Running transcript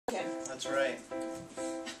That's right.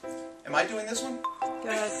 Am I doing this one? Go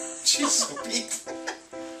ahead. Jeez, so Pete.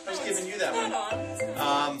 I was giving you that one.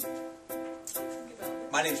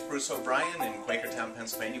 My name's Bruce O'Brien in Quakertown,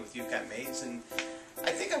 Pennsylvania with You've Got MAIDS, and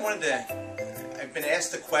I think I've been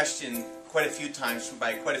asked the question quite a few times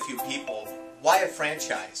by quite a few people, why a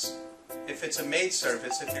franchise? If it's a maid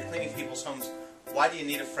service, if you're cleaning people's homes, why do you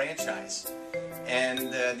need a franchise?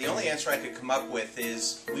 And the only answer I could come up with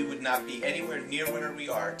is we would not be anywhere near where we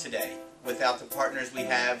are today without the partners we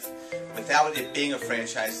have, without it being a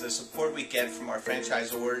franchise, the support we get from our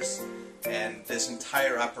franchisors and this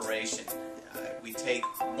entire operation. We take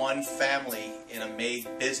one family in a maid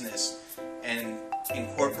business and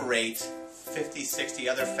incorporate 50, 60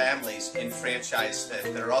 other families in franchise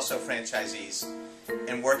that are also franchisees,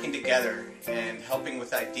 and working together and helping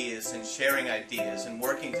with ideas and sharing ideas and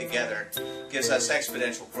working together gives us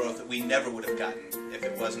exponential growth that we never would have gotten if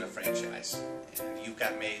it wasn't a franchise. And You've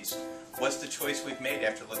Got MAIDS was the choice we've made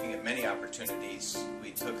after looking at many opportunities.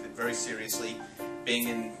 We took it very seriously, being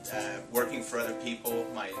in working for other people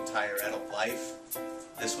my entire adult life.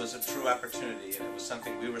 This was a true opportunity, and it was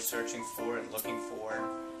something we were searching for and looking for,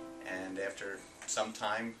 and after some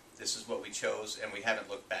time, this is what we chose, and we haven't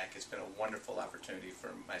looked back. It's been a wonderful opportunity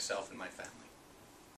for myself and my family.